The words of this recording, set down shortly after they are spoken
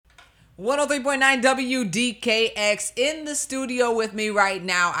103.9 WDKX in the studio with me right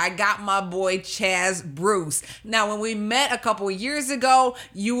now. I got my boy Chaz Bruce. Now, when we met a couple years ago,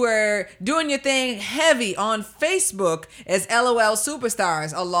 you were doing your thing heavy on Facebook as LOL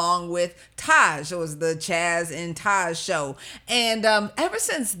Superstars along with Taj. It was the Chaz and Taj show. And ever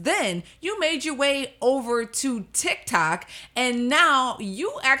since then, you made your way over to TikTok, and now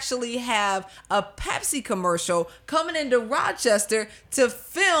you actually have a Pepsi commercial coming into Rochester to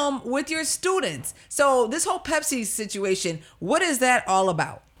film with your students. So this whole Pepsi situation, what is that all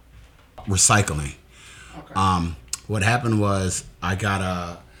about? Recycling. Okay. What happened was I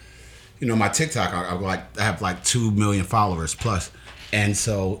got my TikTok. I have like 2 million followers plus, and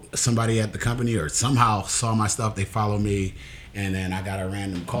so somebody at the company or somehow saw my stuff. They follow me, and then I got a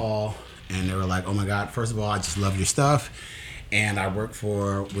random call, and they were like, "Oh my God! First of all, I just love your stuff." And I work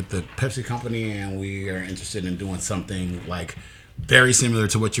with the Pepsi company, and we are interested in doing something like very similar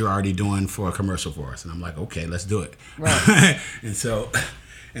to what you're already doing for a commercial for us. And I'm like, okay, let's do it. Right. and so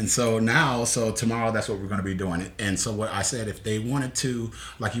tomorrow that's what we're going to be doing. And so what I said, if they wanted to,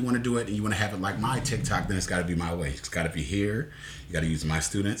 like, you want to do it and you want to have it like my TikTok, then it's got to be my way. It's got to be here. You got to use my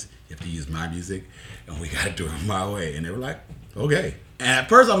students. You have to use my music, and we got to do it my way. And they were like, okay. And at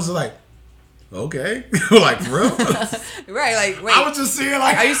first I was like, okay. Like, for real? Right, like, wait. I was just saying,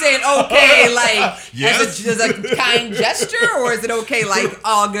 like... Are you saying okay, like, yes. as a kind gesture, or is it okay, like,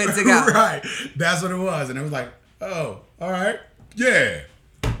 all good to go? Right. That's what it was. And it was like, oh, all right. Yeah.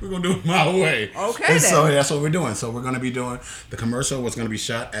 We're going to do it my way. Okay, and then. So that's what we're doing. So we're going to be doing... The commercial was going to be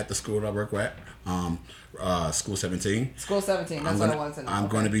shot at the school that I work at, School 17. School 17, that's what I wanted to know. I'm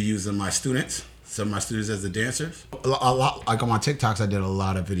going to be using my students. Some of my students as the dancers. A lot, like on my TikToks, I did a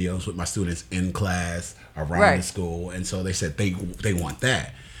lot of videos with my students in class, around the school, and so they said they want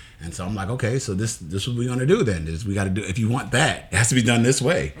that, and so I'm like, okay, so this is what we're gonna do then. We got to do. If you want that, it has to be done this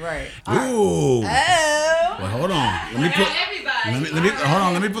way. Right. Ooh. Oh. Well, hold on. Let me get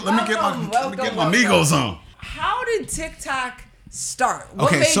my Migos on. How did TikTok start?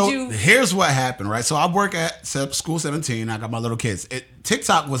 Here's what happened, right? So I work at School 17. I got my little kids.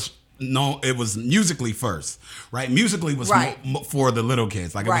 TikTok was. No, it was Musically first, right? Musically was for the little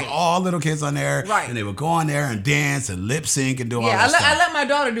kids. Like, it was all little kids on there, and they would go on there and dance and lip sync and do all that stuff. I let my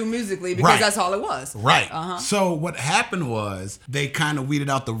daughter do Musically because that's all it was. Right. Uh-huh. So what happened was they kind of weeded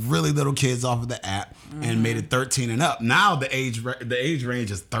out the really little kids off of the app and made it 13 and up. Now the age range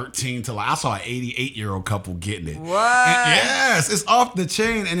is 13 to, like, I saw an 88-year-old couple getting it. What? And yes, it's off the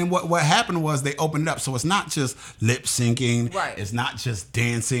chain. And then what happened was they opened it up. So it's not just lip syncing. Right. It's not just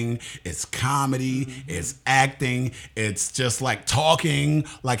dancing. It's comedy, it's acting, it's just like talking.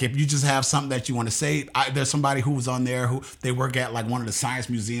 Like, if you just have something that you want to say, there's somebody who was on there who they work at like one of the science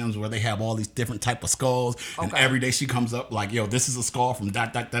museums where they have all these different type of skulls, and every day she comes up like, yo, this is a skull from da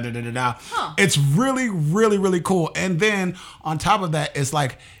da da da da da. It's really, really, really cool. And then on top of that, it's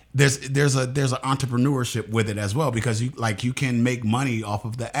like there's an entrepreneurship with it as well, because you can make money off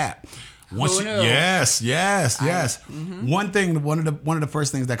of the app. Yes. One of the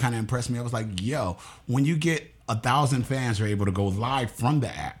first things that kind of impressed me, I was like, yo, when you get 1,000 fans, you're able to go live from the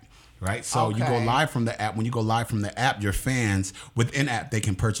app, right? So you go live from the app. When you go live from the app, your fans within app, they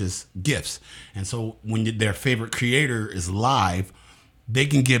can purchase gifts. And so when their favorite creator is live, they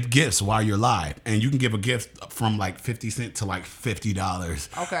can give gifts while you're live, and you can give a gift from like 50 cents to like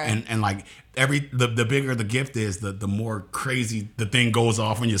 $50. Okay. And like the bigger the gift is, the more crazy the thing goes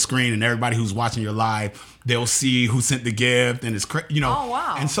off on your screen, and everybody who's watching your live, they'll see who sent the gift, and it's Oh,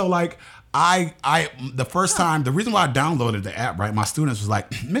 wow. And so, like, the first time, the reason why I downloaded the app, right? My students was like,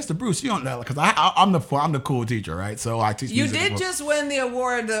 Mr. Bruce, you don't know, because I'm the cool teacher, right? So I teach music. You did just win the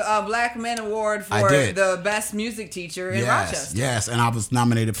award, the Black Men Award for the best music teacher in Rochester. Yes, and I was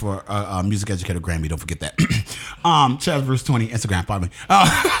nominated for a Music Educator Grammy. Don't forget that. Chaz Bruce 20 Instagram, follow me.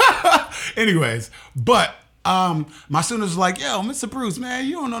 Anyways, but my students was like, yo, Mr. Bruce, man,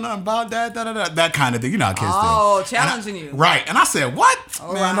 you don't know nothing about that, that kind of thing. You know how kids do. Oh, challenging you. Right. And I said, what?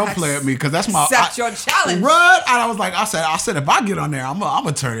 Man, don't play with me, because that's my... Accept your challenge. Right. And I was like, I said, if I get on there, I'm going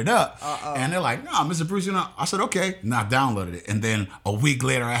to turn it up. And they're like, no, Mr. Bruce, you know. I said, okay. And I downloaded it. And then a week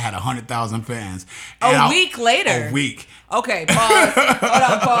later, I had 100,000 fans. A week later? A week. Okay, pause. Hold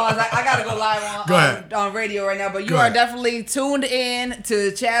on, pause. I got to go live on radio right now. But you are definitely tuned in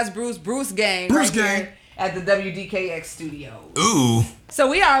to Chaz Bruce Gang. Bruce Gang. At the WDKX studio. Ooh. So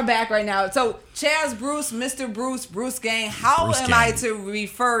we are back right now. So Chaz Bruce, Mr. Bruce Gang. How Bruce am Gang. I to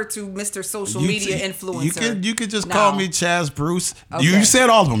refer to Mr. Social Media Influencer? You could just call me Chaz Bruce. Okay. You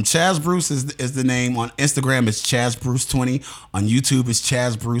said all of them. Chaz Bruce is the name. On Instagram, it's Chaz Bruce 20. On YouTube, it's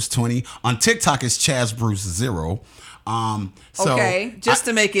Chaz Bruce 20. On TikTok, it's Chaz Bruce 0. So okay, just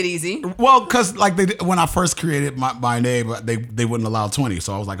to make it easy. Well, because like when I first created my name, they wouldn't allow 20,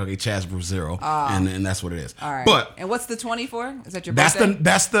 so I was like, okay, Chaz Bruce 0, and that's what it is. All right. But and what's the 20 for? Is that your birthday?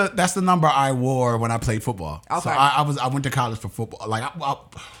 That's the number I wore when I played football. Okay. So I went to college for football. Like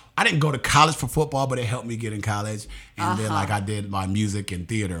I didn't go to college for football, but it helped me get in college. And then like I did my music and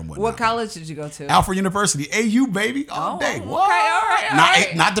theater and whatnot. What college did you go to? Alfred University, AU baby, all day. Okay, What? all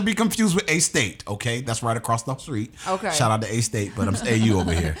right. Not to be confused with A State. Okay, that's right across the street. Okay. Shout out to A State, but I'm AU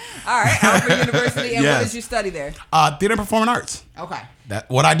over here. All right, Alfred University. And Yes. what did you study there? Theater and performing arts. Okay. That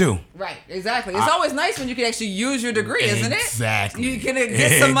what I do. Right, exactly. It's always nice when you can actually use your degree, isn't it? Exactly. You can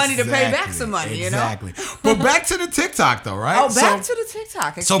get some money to pay back some money, Exactly. you know? But back to the TikTok though, right? Oh, back to the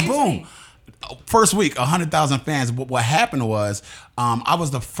TikTok. So Excuse boom. me. First week, 100,000 fans. But what happened was, I was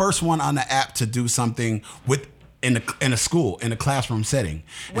the first one on the app to do something in a school, in a classroom setting.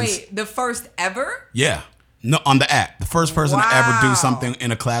 Wait, the first ever? Yeah. No, on the app. The first person to ever do Wow. something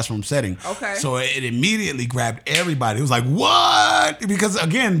in a classroom setting. Okay. So it immediately grabbed everybody. It was like, what? Because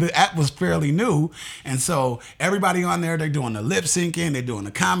again, the app was fairly new. And so everybody on there, they're doing the lip syncing, they're doing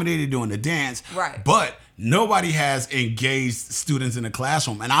the comedy, they're doing the dance. Right. But nobody has engaged students in the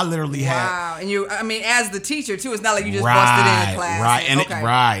classroom. And I literally had. Wow. And as the teacher too, it's not like you just busted in a class.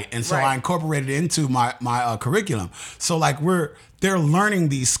 Right. And so Right. I incorporated it into my curriculum. So like they're learning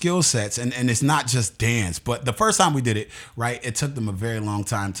these skill sets, and it's not just dance. But the first time we did it, right, it took them a very long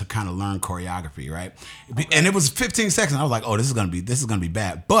time to kind of learn choreography, right? Okay. And it was 15 seconds. I was like, oh, this is gonna be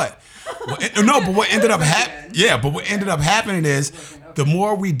bad. But what ended up happening is, the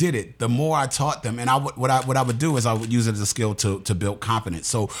more we did it, the more I taught them. And what I would do is I would use it as a skill to build confidence.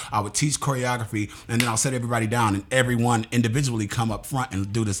 So I would teach choreography, and then I'll set everybody down, and everyone individually come up front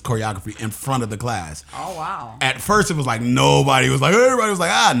and do this choreography in front of the class. Oh, wow. At first, it was like everybody was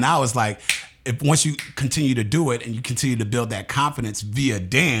like, Now it's like, once you continue to do it and you continue to build that confidence via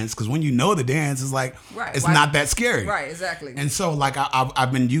dance, because when you know the dance, it's like, it's not that scary. Right, exactly. And so like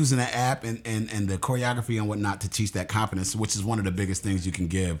I've been using the app and the choreography and whatnot to teach that confidence, which is one of the biggest things you can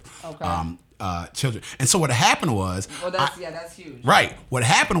give children. And so what happened was, that's huge. Right. What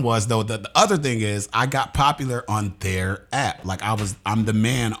happened was though, the other thing is I got popular on their app. Like I'm the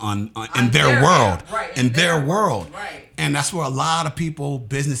man in their world. Right. In their world. Right. And that's where a lot of people,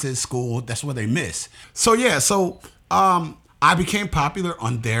 businesses, school, that's where they miss. So I became popular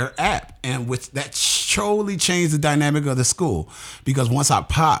on their app, and that totally changed the dynamic of the school, because once I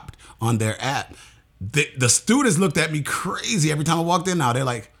popped on their app, the students looked at me crazy every time I walked in. Now they're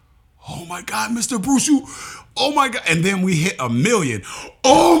like, oh my God, Mr. Bruce, oh my God. And then we hit 1 million.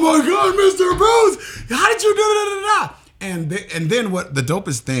 Oh my God, Mr. Bruce, how did you do? And then what the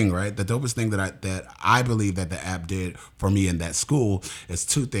dopest thing, right? The dopest thing that I believe that the app did for me in that school is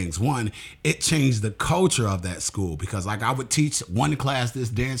two things. One, it changed the culture of that school, because like I would teach one class this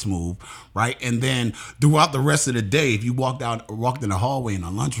dance move, right? And then throughout the rest of the day, if you walked in the hallway in the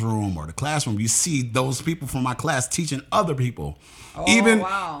lunchroom or the classroom, you see those people from my class teaching other people. Oh,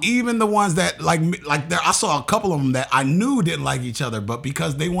 Even the ones that like there, I saw a couple of them that I knew didn't like each other, but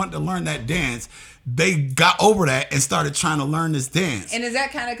because they wanted to learn that dance, they got over that and started trying to learn this dance. And is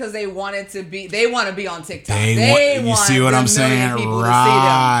that kind of because they want to be on TikTok? You see what I'm saying?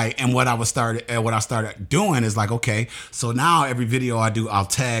 Right. And what I started doing is like, okay, so now every video I do, I'll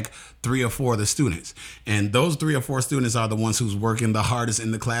tag 3 or 4 of the students, and those 3 or 4 students are the ones who's working the hardest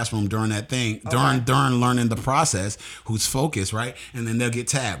in the classroom during that thing, during learning the process, who's focused, right? And then they'll get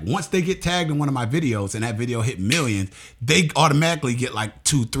tagged. Once they get tagged in one of my videos and that video hit millions, they automatically get like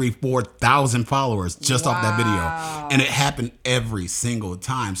 2, 3, 4,000 followers just off that video. And it happened every single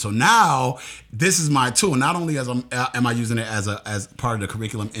time. So now this is my tool. Not only am I using it as part of the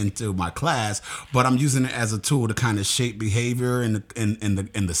curriculum into my class, but I'm using it as a tool to kind of shape behavior in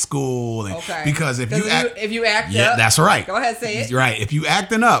the school. Because if you act up, that's right. Go ahead, say it. Right. If you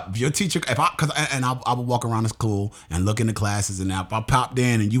acting up, if your teacher, I would walk around the school and look in the classes, and if I popped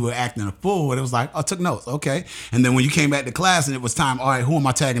in and you were acting a fool, it was like, I took notes, okay. And then when you came back to class and it was time, all right, who am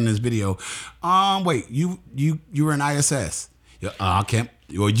I tagging in this video? Wait, you were in ISS. I can't.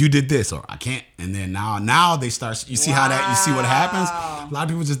 Or you did this, or I can't. And then now they start. You see you see what happens. A lot of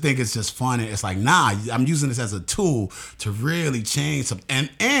people just think it's just fun. And it's like, nah, I'm using this as a tool to really change something.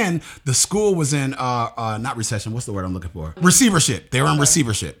 And the school was in not recession. What's the word I'm looking for? Receivership. They were in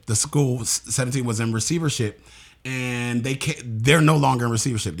receivership. The school 17 was in receivership, and they're no longer in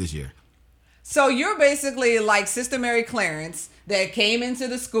receivership this year. So you're basically like Sister Mary Clarence that came into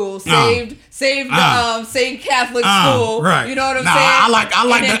the school, saved the St. Catholic school. Right. You know what I'm Nah, saying? I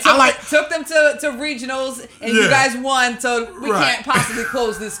like that. Took them to regionals, and you guys won. So we can't possibly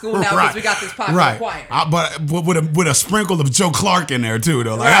close this school now because we got this popular choir. But with a sprinkle of Joe Clark in there too,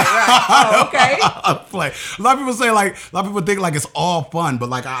 though. Like, right. Oh, okay. A lot of people say a lot of people think like it's all fun, but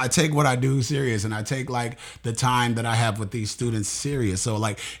like I take what I do serious, and I take like the time that I have with these students serious. So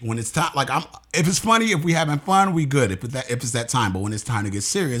like when it's time, like if it's funny, if we having fun, we good. If it's that time, but when it's time to get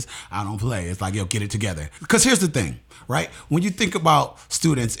serious, I don't play. It's like, yo, get it together. Because here's the thing, right? When you think about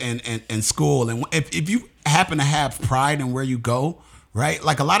students and school, and if you happen to have pride in where you go, right?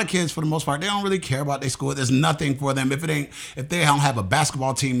 Like a lot of kids, for the most part, they don't really care about their school. There's nothing for them. If they don't have a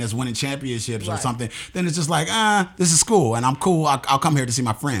basketball team that's winning championships or something, then it's just like, this is school, and I'm cool. I'll come here to see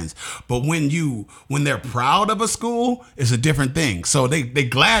my friends. But when they're proud of a school, it's a different thing. So they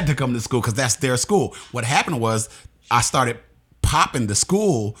glad to come to school because that's their school. What happened was I started popping the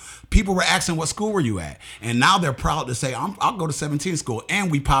school. People were asking, what school were you at? And now they're proud to say, I'll go to 17 school,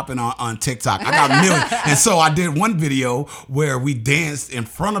 and we popping on TikTok. I got millions. And so I did one video where we danced in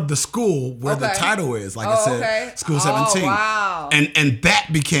front of the school where the title is. Like I said, School 17. Wow. And that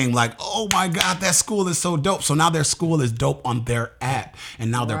became like, oh my God, that school is so dope. So now their school is dope on their app. And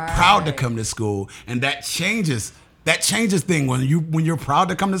now they're proud to come to school. And that changes things when you're proud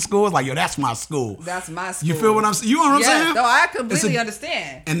to come to school. It's like, yo, that's my school. That's my school. You feel what I'm saying? You know what I'm saying? No, I completely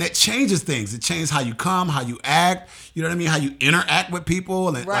understand. And that changes things. It changes how you come, how you act. You know what I mean? How you interact with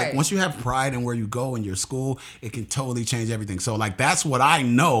people. And like once you have pride in where you go in your school, it can totally change everything. So like that's what I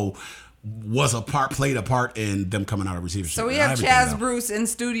know played a part in them coming out of receivership. So we have Chaz Bruce in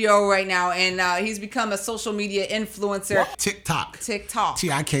studio right now, and he's become a social media influencer. TikTok. TikTok.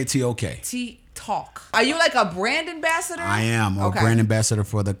 Talk. Are you like a brand ambassador? I am a brand ambassador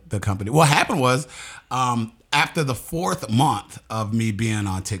for the company. What happened was, after the 4th month of me being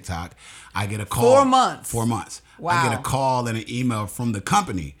on TikTok, I get a call. 4 months. 4 months. Wow. I get a call and an email from the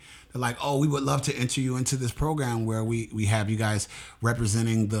company. They're like, oh, we would love to enter you into this program where we have you guys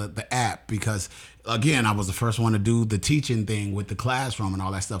representing the app, because again, I was the first one to do the teaching thing with the classroom and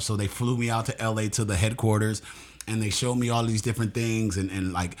all that stuff. So they flew me out to LA to the headquarters, and they showed me all these different things,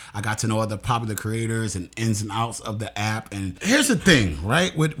 and like I got to know other popular creators and ins and outs of the app. And here's the thing,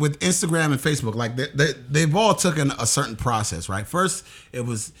 right? With Instagram and Facebook, like they've all taken a certain process, right? First, it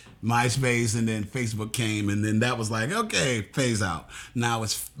was MySpace, and then Facebook came, and then that was like, okay, phase out. Now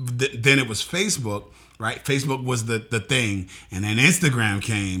then it was Facebook, right? Facebook was the thing, and then Instagram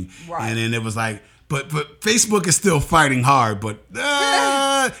came, and then it was like, But Facebook is still fighting hard, but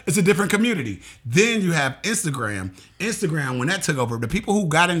it's a different community. Then you have Instagram. Instagram, when that took over, the people who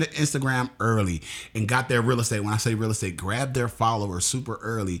got into Instagram early and got their real estate, when I say real estate, grabbed their followers super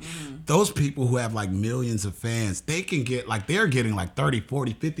early, those people who have like millions of fans, they can get like, they're getting like $30,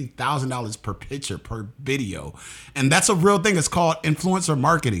 $40, $50,000 per picture, per video. And that's a real thing. It's called influencer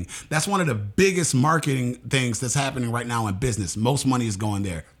marketing. That's one of the biggest marketing things that's happening right now in business. Most money is going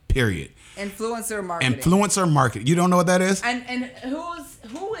there, period. Influencer marketing. Influencer marketing. You don't know what that is? And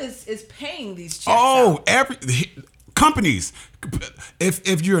who is paying these checks out? Companies.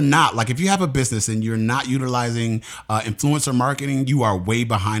 If you're not, like, if you have a business and you're not utilizing influencer marketing, you are way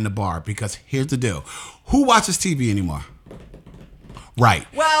behind the bar, because here's the deal. Who watches TV anymore? Right.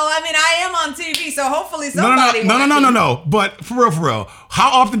 Well, I mean, I am on TV, so hopefully somebody No. But for real, how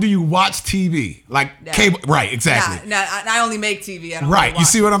often do you watch TV? Like cable? Right, exactly. No, I only make TV. I don't right. You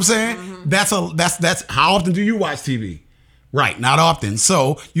see what I'm saying? Mm-hmm. That's how often do you watch TV? Right, not often.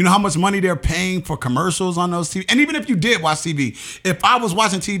 So you know how much money they're paying for commercials on those TV? And even if you did watch TV, if I was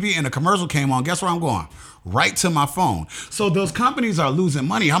watching TV and a commercial came on, guess where I'm going? Right to my phone. So those companies are losing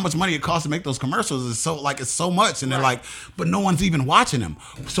money. How much money it costs to make those commercials is it's so much. And they're like, but no one's even watching them.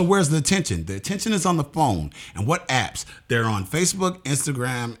 So where's the attention? The attention is on the phone. And what apps? They're on Facebook,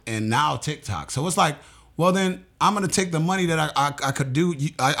 Instagram, and now TikTok. So it's like, well, then I'm going to take the money that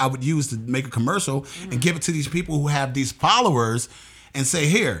I would use to make a commercial and give it to these people who have these followers and say,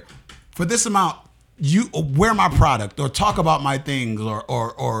 here, for this amount, you wear my product or talk about my things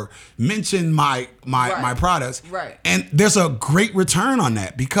or mention my products. Right. And there's a great return on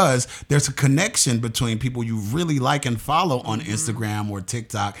that, because there's a connection between people you really like and follow on Instagram or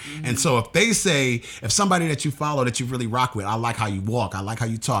TikTok. And so if somebody that you follow that you really rock with, I like how you walk, I like how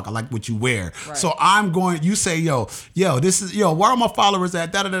you talk, I like what you wear. Right. So you say, yo, where are my followers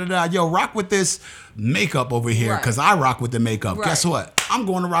at? Yo, rock with this makeup over here, because I rock with the makeup. Right. Guess what? I'm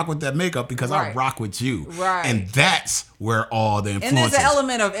going to rock with that makeup because I rock with you. Right. And that's where all the influences. And there's an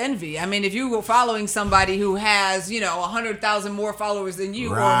element of envy. I mean, if you follow following somebody who has, 100,000 more followers than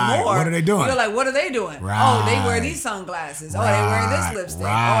you Right. or more. What are they doing? You're like, what are they doing? Right. Oh, they wear these sunglasses. Oh, they wear this lipstick.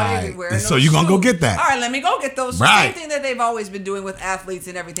 Oh, they wear And those so you're going to go shoes. get that. All right, let me go get those shoes. Right. Same thing that they've always been doing with athletes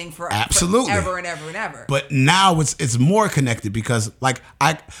and everything for Absolutely. forever and ever and ever. But now it's more connected because like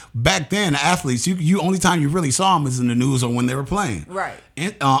back then athletes you only time you really saw them was in the news or when they were playing. Right.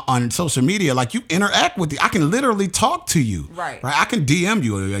 And, on social media, like you interact with you. I can literally talk to you. Right. I can DM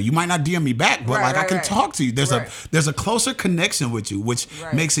you. You might not DM me back, but I can talk to you. There's a closer connection with you, which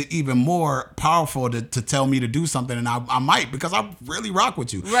makes it even more powerful to tell me to do something, and I might because I really rock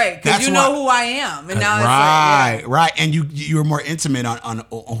with you. Right. Because you know who I am, and now it's right, and you're more intimate on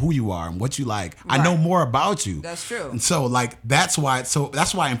who you are and what you like. Right. I know more about you. That's true. And so like that's why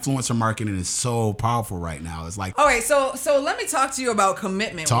influencer marketing is so powerful right now. It's like, all right, so let me talk to you about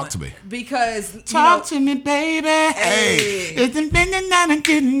commitment. Talk to me. Because talk to me, baby. Hey, it's been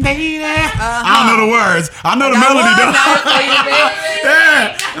baby. I don't know the words. I know the melody though.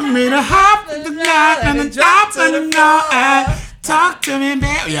 Yeah, I mean a hop to the knob and a drop to the knob. Talk to me,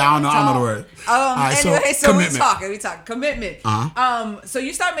 baby. Yeah, I don't know the word. Right, anyway, so we talk commitment. So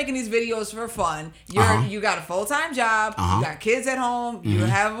you start making these videos for fun. You got a full-time job. You got kids at home. You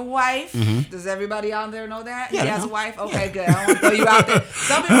have a wife. Does everybody out there know that? Yeah, he has a wife. Okay, good. I don't want to throw you out there.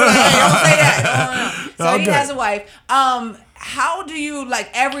 Some people are like, hey, don't say that. No. So he has a wife. How do you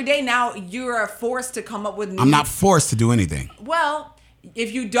every day now? You're forced to come up with new. I'm not forced to do anything. Well,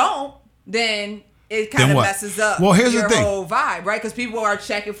 if you don't, then it kind of messes up here's your the thing. whole vibe, right? Because people are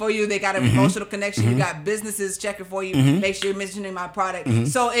checking for you. They got an emotional connection. You got businesses checking for you. Make sure you're mentioning my product.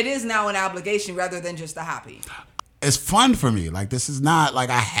 So it is now an obligation rather than just a hobby. It's fun for me. Like, this is not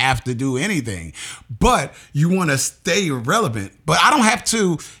like I have to do anything, but you want to stay relevant. But I don't have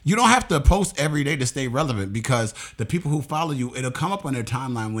to. You don't have to post every day to stay relevant because the people who follow you, it'll come up on their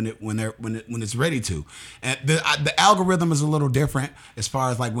timeline when it's ready to. And the algorithm is a little different as far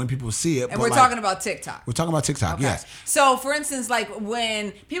as like when people see it. And we're talking about TikTok. We're talking about TikTok. Okay. Yes. So, for instance, like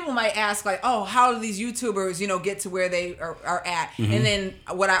when people might ask, like, "Oh, how do these YouTubers, get to where they are at?" And then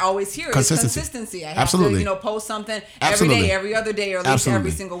what I always hear is consistency. I have to, post something every day, every other day, or at least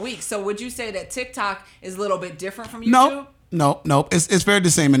every single week. So would you say that TikTok is a little bit different from YouTube? No. It's very the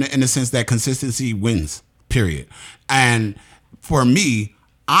same in the sense that consistency wins, period. And for me,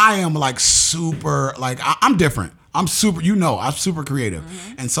 I am like super, like I'm different. I'm super, I'm super creative.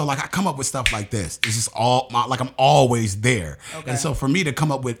 And so like I come up with stuff like this. It's just I'm always there. Okay. And so for me to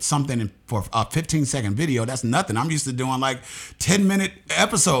come up with something for a 15-second video, that's nothing. I'm used to doing like 10-minute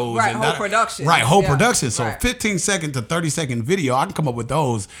episodes. Right, whole production. Right, whole production. So 15-second to 30-second video, I can come up with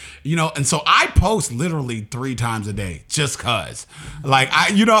those, and so I post literally 3 times a day just cause. Like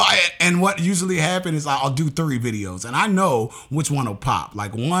and what usually happens is I'll do 3 videos and I know which one will pop.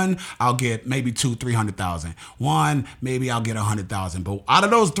 Like one, I'll get maybe 200,000-300,000. One, maybe I'll get 100,000. But out of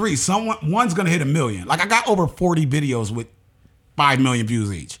those 3, one's gonna hit 1 million. Like I got over 40 videos with 5 million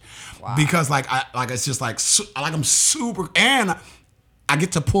views each. Wow. Because it's just like I'm super, and I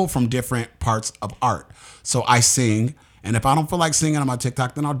get to pull from different parts of art. So I sing, and if I don't feel like singing on my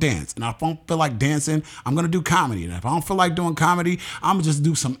TikTok, then I'll dance. And if I don't feel like dancing, I'm gonna do comedy. And if I don't feel like doing comedy, I'm gonna just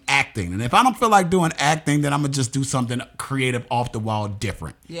do some acting. And if I don't feel like doing acting, then I'm gonna just do something creative, off the wall,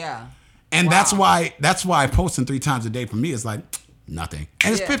 different. Yeah. And that's why posting 3 times a day for me is like nothing.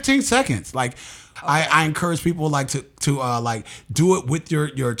 And it's 15 seconds. Like I encourage people like to like do it with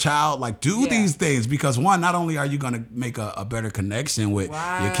your child. Like do these things because one, not only are you gonna make a better connection with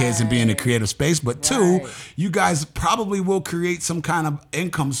your kids and be in a creative space, but 2, you guys probably will create some kind of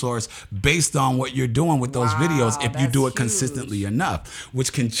income source based on what you're doing with those videos if you do it consistently enough,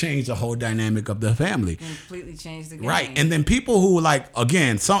 which can change the whole dynamic of the family. Completely change the game. Right. And then people who a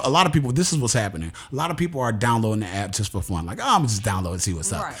lot of people, this is what's happening. A lot of people are downloading the app just for fun. Like, I'm gonna just download and see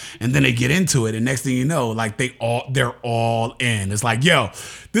what's up. And then they get into it, and next thing you know, like they're all in. It's like, yo,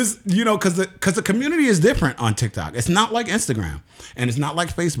 this, because the community is different on TikTok. It's not like Instagram, and it's not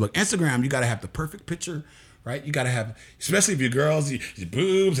like Facebook. Instagram, you got to have the perfect picture, right? You got to have, especially if you're girls, your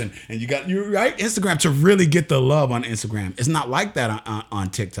boobs, and you got right Instagram to really get the love on Instagram. It's not like that on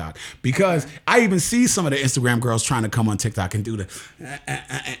TikTok, because I even see some of the Instagram girls trying to come on TikTok and do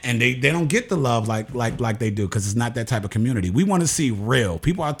and they don't get the love like they do, because it's not that type of community. We want to see real.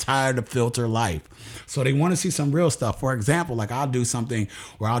 People are tired of filter life, so they want to see some real stuff. For example, like I'll do something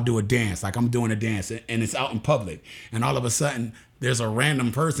where I'll do a dance, like I'm doing a dance and it's out in public, and all of a sudden there's a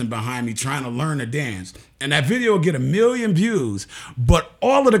random person behind me trying to learn to dance. And that video will get 1 million views, but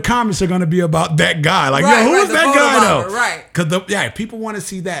all of the comments are going to be about that guy. Like, yo, who's that guy though? Right. Because people want to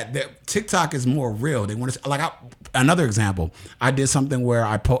see that. That TikTok is more real. They want to see, like, another example. I did something where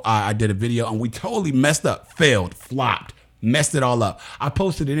I did a video and we totally messed up, failed, flopped. Messed it all up. I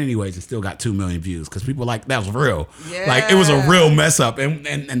posted it anyways and still got 2 million views because people like that was real. Yeah. Like it was a real mess up, and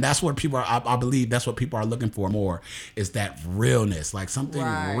that's what people are. I believe that's what people are looking for more is that realness, like something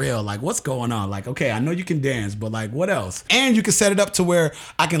real. Like what's going on? Like okay, I know you can dance, but like what else? And you can set it up to where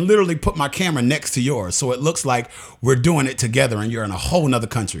I can literally put my camera next to yours, so it looks like we're doing it together, and you're in a whole nother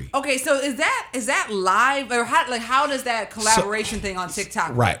country. Okay, so is that live or how does that collaboration thing on TikTok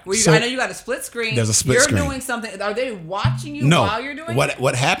work? Right. I know you got a split screen. There's a split screen. You're doing something. Are they watching you no, while you're doing it?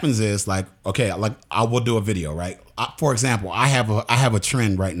 What happens is like okay, like I will do a video, right? For example, I have a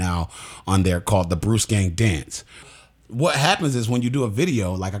trend right now on there called the Bruce Gang Dance. What happens is when you do a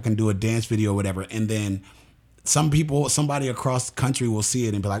video, like I can do a dance video or whatever, and then somebody across the country will see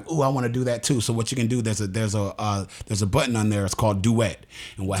it and be like, "Oh, I want to do that too." So what you can do, there's a button on there. It's called duet,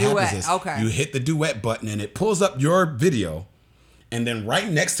 and what happens is you hit the duet button and it pulls up your video, and then right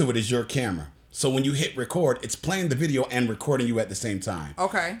next to it is your camera. So when you hit record, it's playing the video and recording you at the same time.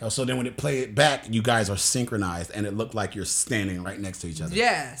 Okay. So then when it play it back, you guys are synchronized and it looked like you're standing right next to each other.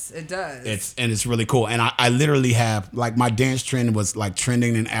 Yes, it does. It's really cool. And I literally have like my dance trend was like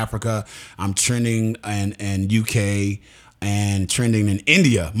trending in Africa. I'm trending in UK and trending in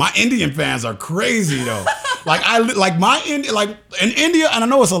India. My Indian fans are crazy though. Like in India, and I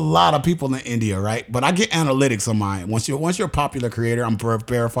know it's a lot of people in India, right? But I get analytics on mine. Once you're a popular creator, I'm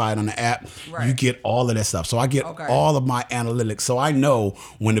verified on the app. Right. You get all of that stuff. So I get all of my analytics. So I know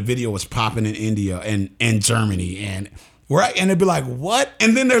when the video was popping in India and in Germany and it'd be like, what?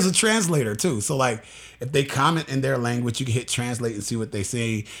 And then there's a translator too. So like if they comment in their language, you can hit translate and see what they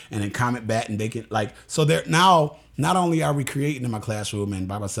say and then comment back and they can like so they're now. Not only are we creating in my classroom and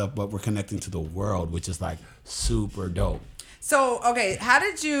by myself, but we're connecting to the world, which is like super dope. So, okay, how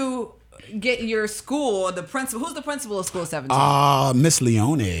did you get your school, the principal? Who's the principal of School 17? Miss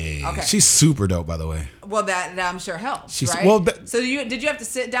Leone. Okay. She's super dope, by the way. Well, that I'm sure helps, right? Well, so did you have to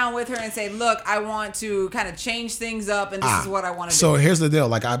sit down with her and say, look, I want to kind of change things up and this is what I want to do? So here's the deal.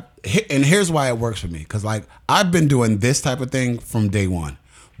 Like and here's why it works for me. Because like I've been doing this type of thing from day one.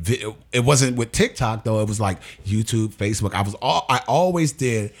 It wasn't with TikTok though. It was like YouTube, Facebook. I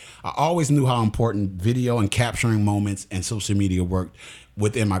always knew how important video and capturing moments and social media worked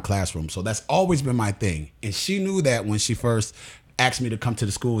within my classroom. So that's always been my thing. And she knew that when she first asked me to come to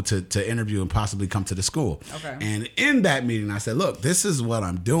the school to interview and possibly come to the school. Okay. And in that meeting, I said, look, this is what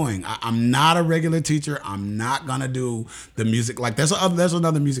I'm doing. I'm not a regular teacher. I'm not going to do the music. Like there's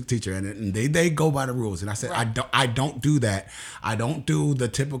another music teacher and they go by the rules. And I said, I don't do that. I don't do the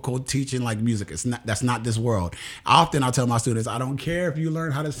typical teaching like music. That's not this world. Often I'll tell my students, I don't care if you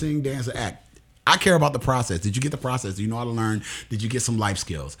learn how to sing, dance, or act. I care about the process. Did you get the process? Do you know how to learn? Did you get some life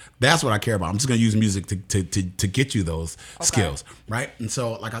skills? That's what I care about. I'm just going to use music to get you those skills, right? And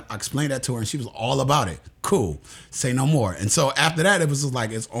so like I explained that to her and she was all about it. Cool. Say no more. And so after that, it was just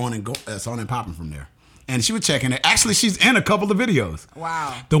like it's on and popping from there. And she was checking it. Actually, she's in a couple of videos.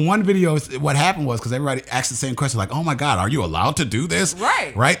 Wow. The one video, what happened was because everybody asked the same question, like, oh my God, are you allowed to do this?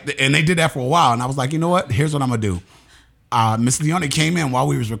 Right. Right? And they did that for a while. And I was like, you know what? Here's what I'm going to do. Miss Leone came in while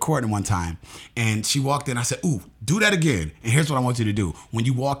we was recording one time and she walked in. I said, ooh, do that again. And here's what I want you to do. When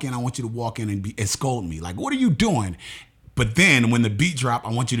you walk in, I want you to walk in and scold me. Like, what are you doing? But then when the beat drop,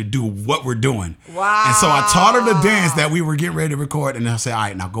 I want you to do what we're doing. Wow. And so I taught her the dance that we were getting ready to record. And I said, all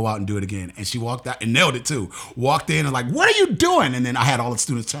right, now go out and do it again. And she walked out and nailed it too. Walked in and like, what are you doing? And then I had all the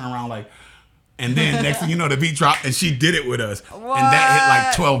students turn around like, and then next thing you know, the beat dropped and she did it with us. What? And that hit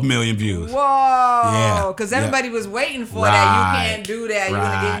like 12 million views. Whoa. Yeah. Because everybody was waiting for that. You can't do that. You're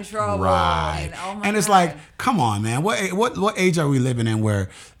going to get in trouble. Right. And it's like, come on, man. What age are we living in where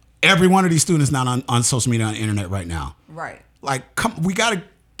every one of these students not on social media, on the internet right now? Right. Like, we got to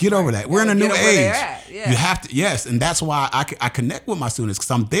get over that. We're in a new age. Yeah. You have to, yes. And that's why I connect with my students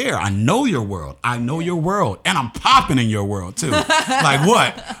because I'm there. I know your world. I know your world. And I'm popping in your world too. Like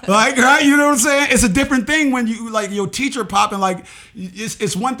what? Like, right? You know what I'm saying? It's a different thing when you, like your teacher popping, like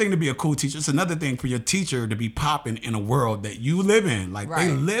it's one thing to be a cool teacher. It's another thing for your teacher to be popping in a world that you live in. Like they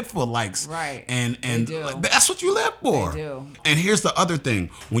live for likes. Right. And like, that's what you live for. They do. And here's the other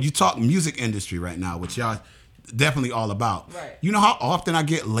thing. When you talk music industry right now, which y'all definitely all about. Right. You know how often I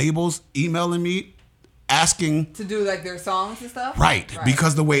get labels emailing me asking to do like their songs and stuff? Right.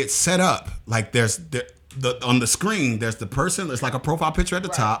 Because the way it's set up, like there's on the screen, there's the person, it's like a profile picture at the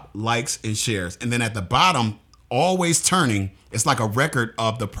top, likes and shares. And then at the bottom always turning. It's like a record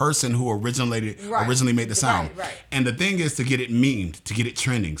of the person who originally made the sound. Right. And the thing is to get it memed, to get it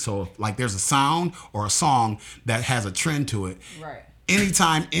trending. So like there's a sound or a song that has a trend to it. Right.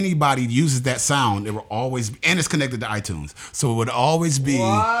 Anytime anybody uses that sound, it will always, and it's connected to iTunes. So it would always be,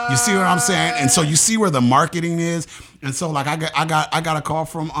 you see what I'm saying? And so you see where the marketing is. And so like I got a call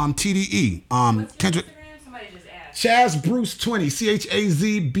from TDE. Kendrick. Chaz Bruce 20,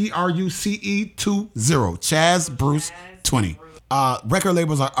 ChazBruce 20, Chaz Bruce 20. Record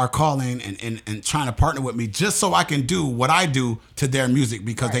labels are calling and trying to partner with me just so I can do what I do to their music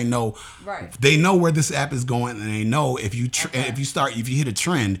because they know where this app is going, and they know if you hit a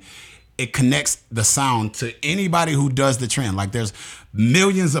trend, it connects the sound to anybody who does the trend. Like there's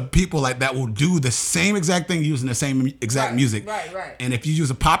millions of people like that will do the same exact thing using the same exact music. Right. And if you use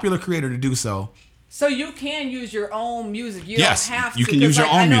a popular creator to do so. So you can use your own music. You yes, don't have to. You can use your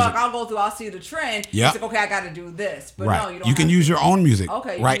own music. Like, I'll go through, I'll see the trend. Yeah. It's like, okay, I got to do this. But right. no, you don't You can use your own music.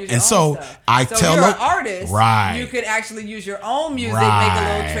 Okay. You right. Can use your and own so stuff. I so tell you're them. an artist. Right. You could actually use your own music, right. make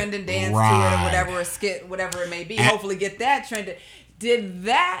a little trend and dance to it or whatever, a skit, whatever it may be. Hopefully get that trended. Did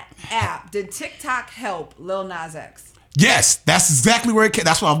TikTok help Lil Nas X? Yes, that's exactly where it came.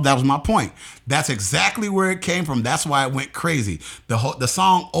 That was my point. That's exactly where it came from. That's why it went crazy. The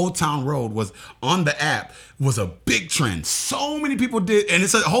song Old Town Road was on the app, was a big trend. So many people did, and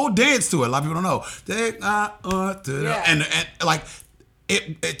it's a whole dance to it. A lot of people don't know. And like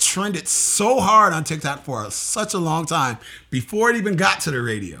it trended so hard on TikTok for such a long time before it even got to the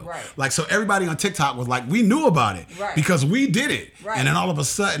radio. Right. Like, so everybody on TikTok was like, we knew about it because we did it. Right. And then all of a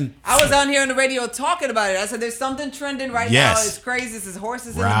sudden, I was on here on the radio talking about it. I said, there's something trending right now. It's crazy. This is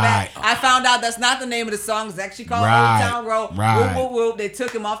horses in the back. I found out that's not the name of the song. It's actually called Old Town Road. Whoop, whoop, whoop. They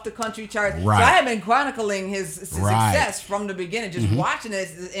took him off the country chart. So I have been chronicling his success from the beginning, just watching it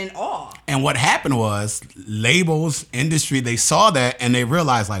in awe. And what happened was labels, industry, they saw that and they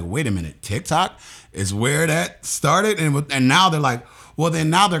realized like, wait a minute, TikTok is where that started. And now they're like, well, then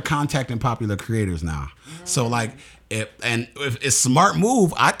now they're contacting popular creators now. So like, if it's a smart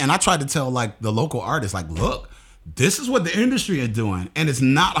move. I tried to tell like the local artists, like, look, this is what the industry is doing. And it's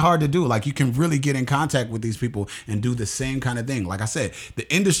not hard to do. Like, you can really get in contact with these people and do the same kind of thing. Like I said, the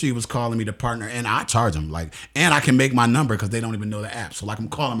industry was calling me to partner and I charge them. Like, and I can make my number because they don't even know the app. So like, I'm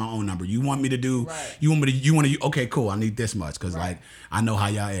calling my own number. You want me to do, okay, cool. I need this much. Cause like, I know how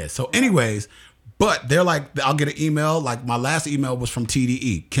y'all is. So anyways, but they're like, I'll get an email. Like my last email was from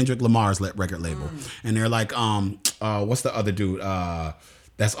TDE, Kendrick Lamar's record label. And they're like, what's the other dude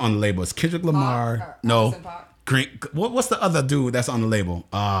that's on the label? It's Kendrick Lamar. No. Green. What's the other dude that's on the label?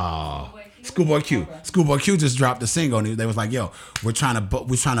 Schoolboy Q. Okay. Schoolboy Q just dropped a single, and they was like, "Yo, we're trying to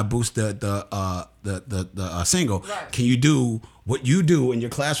boost the single. Right. Can you do what you do in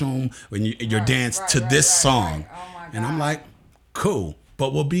your classroom when your dance to this song?" Oh my God. And I'm like, "Cool."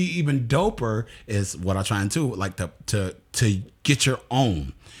 But what'll be even doper is what I try and do, like to get your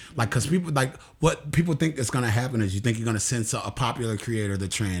own. Like, because people, like, what people think is going to happen is you think you're going to send a popular creator the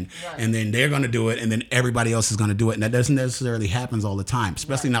trend, and then they're going to do it, and then everybody else is going to do it. And that doesn't necessarily happen all the time,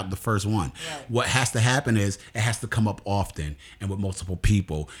 especially not the first one. Right. What has to happen is it has to come up often and with multiple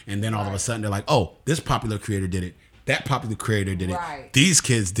people. And then all of a sudden they're like, oh, this popular creator did it. That popular creator did it. Right. These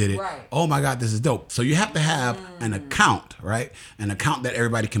kids did it. Right. Oh my God, this is dope. So you have to have an account, right? An account that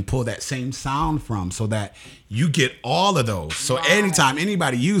everybody can pull that same sound from so that you get all of those. So anytime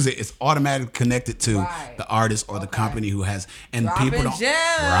anybody use it, it's automatically connected to the artist or the company who has, and Dropping people don't.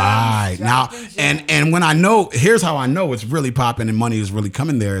 Gems. Right. Now, and when I know, here's how I know it's really popping and money is really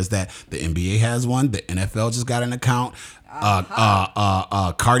coming there is that the NBA has one, the NFL just got an account.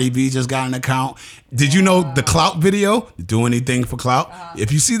 Cardi B just got an account. Did you know the Clout video? Do anything for Clout?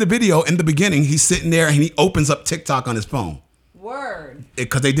 If you see the video in the beginning, he's sitting there and he opens up TikTok on his phone. Word.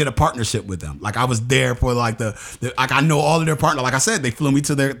 Because they did a partnership with them. Like I was there for like the like I know all of their partners. Like I said, they flew me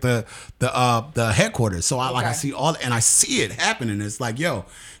to the headquarters. So I see all and I see it happening. It's like, yo,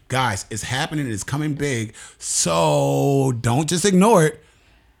 guys, it's happening. It's coming big. So don't just ignore it.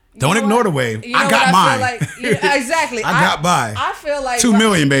 Don't ignore the wave. I got mine. Like, exactly. I got by. I feel like 2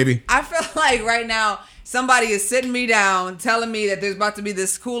 million, baby. I feel like right now somebody is sitting me down telling me that there's about to be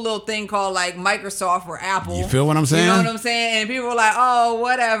this cool little thing called like Microsoft or Apple. You feel what I'm saying? You know what I'm saying? And people are like, oh,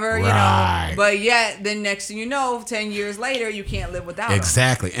 whatever, you know. But yet, then next thing you know, 10 years later, you can't live without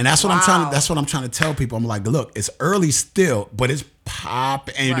exactly. And that's what I'm trying to tell people. I'm like, look, it's early still, but it's pop.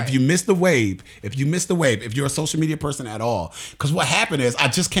 And Right. if you miss the wave, if you're a social media person at all, because what happened is I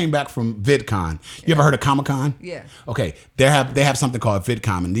just came back from VidCon. You ever heard of Comic-Con? Yeah. Okay, they have something called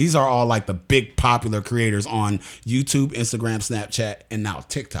VidCon, and these are all like the big popular creators on YouTube, Instagram, Snapchat, and now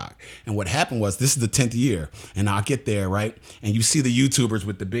TikTok. And what happened was, this is the 10th year, and I get there, right, and you see the YouTubers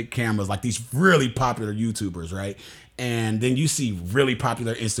with the big cameras, like these really popular YouTubers, right? And then you see really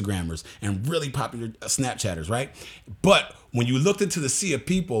popular Instagrammers and really popular Snapchatters, right? But when you looked into the sea of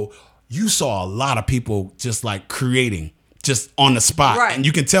people, you saw a lot of people just like creating just on the spot. Right. And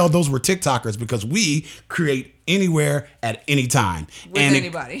you can tell those were TikTokers because we create anywhere at any time. With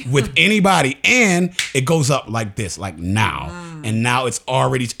anybody. With anybody. And it goes up like this, like now. And now it's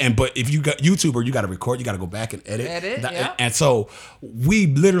already, but if you got YouTuber, you got to record, you got to go back and edit. Yeah. And so we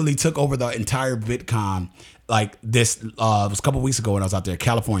literally took over the entire VidCon. Like this, it was a couple weeks ago when I was out there,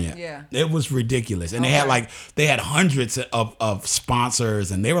 California. Yeah. It was ridiculous. And they had hundreds of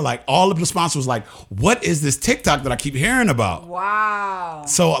sponsors, and they were like, all of the sponsors was like, what is this TikTok that I keep hearing about? Wow.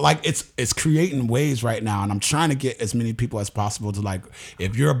 So like it's creating waves right now, and I'm trying to get as many people as possible to like,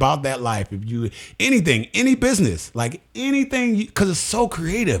 if you're about that life, if you, anything, any business, like anything, because it's so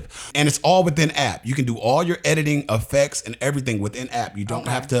creative and it's all within app. You can do all your editing, effects, and everything within app. You don't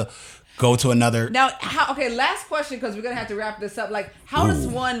have to go to another. Now, last question, because we're going to have to wrap this up. Like, how does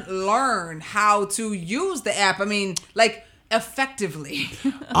one learn how to use the app? I mean, like, effectively.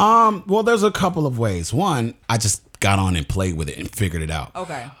 Well, there's a couple of ways. One, I just got on and played with it and figured it out.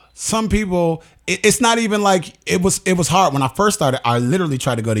 Okay. Some people, it's not even like it was hard. When I first started, I literally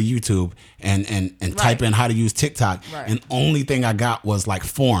tried to go to YouTube and type in how to use TikTok. Right. And only thing I got was like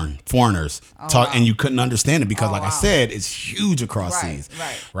foreigners talk, wow. and you couldn't understand it because like wow. I said, it's huge across Right, seas.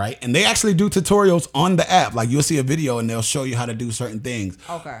 right. And they actually do tutorials on the app. Like you'll see a video and they'll show you how to do certain things.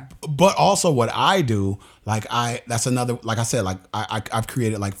 Okay. But also what I do, that's another, like I said, like I've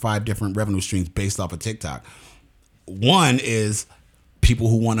created like 5 different revenue streams based off of TikTok. One is people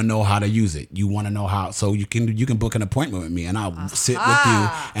who want to know how to use it. You want to know how, so you can book an appointment with me, and I'll sit with you,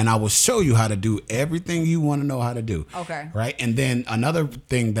 and I will show you how to do everything you want to know how to do. Okay. Right. And then another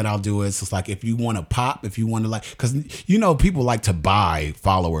thing that I'll do is it's like, if you want to pop, if you want to like, because people like to buy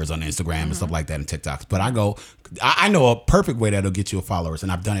followers on Instagram and stuff like that and TikToks. But I know a perfect way that'll get you followers,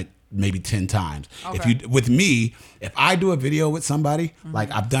 and I've done it maybe 10 times. Okay. If I do a video with somebody, like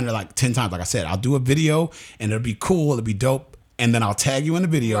I've done it like 10 times. Like I said, I'll do a video and it'll be cool, it'll be dope. And then I'll tag you in the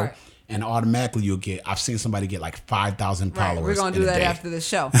video, right. and automatically I've seen somebody get like 5,000 followers. Right. We're going to do that after the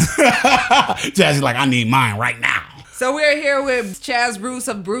show. Jazzy's like, I need mine right now. So we're here with Chaz Bruce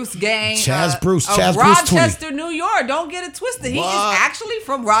of Bruce Gang. Chaz Bruce of 20. Rochester, New York. Don't get it twisted. He is What? actually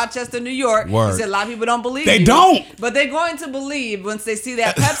from Rochester, New York. Word. He said a lot of people don't believe They you. don't. But they're going to believe once they see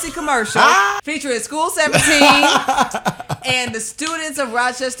that Pepsi commercial featuring School 17 and the students of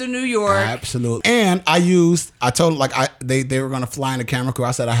Rochester, New York. Absolutely. And I told them, they were going to fly in the camera crew.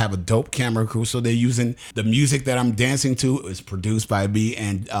 I said I have a dope camera crew. So they're using the music that I'm dancing to is produced by me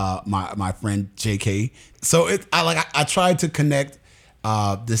and my friend JK. So I tried to connect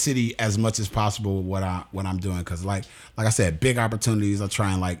the city as much as possible with what I'm doing, because like I said, big opportunities. I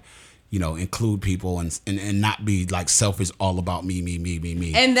try and include people and not be like selfish, all about me.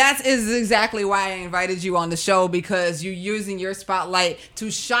 And that is exactly why I invited you on the show, because you're using your spotlight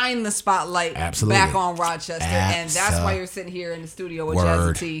to shine the spotlight back on Rochester. And that's why you're sitting here in the studio with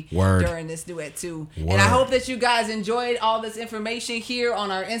Jazzy T during this duet too. And I hope that you guys enjoyed all this information here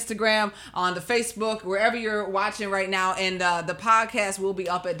on our Instagram, on the Facebook, wherever you're watching right now. And the podcast will be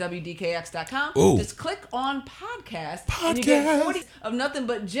up at WDKX.com. Ooh. Just click on podcast and you get 40 of nothing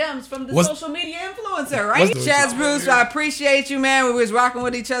but gems from the social media influencer, right? Chaz Bruce, I appreciate you, man. We was rocking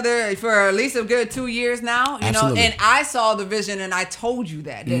with each other for at least a good 2 years now, Absolutely. and I saw the vision, and I told you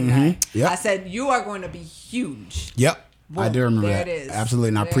that, didn't I? Yep. I said you are going to be huge. Yep. Boom. I do remember There that. it is. Absolutely,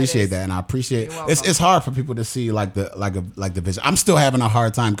 and I There appreciate it is. that, and I appreciate You're welcome. it's hard for people to see the vision. I'm still having a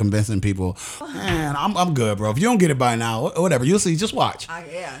hard time convincing people. Man, I'm good, bro. If you don't get it by now, whatever, you'll see. Just watch.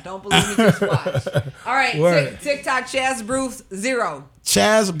 Don't believe me, just watch. All right, Word. TikTok Chaz Bruce 0.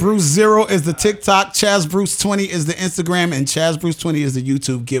 Chaz Bruce 0 is the TikTok. Chaz Bruce 20 is the Instagram, and Chaz Bruce 20 is the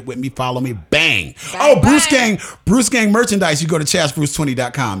YouTube. Get with me, follow me, bang. Bang, Bruce bang. Gang merchandise. You go to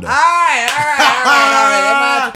ChazBruce20.com though. All right.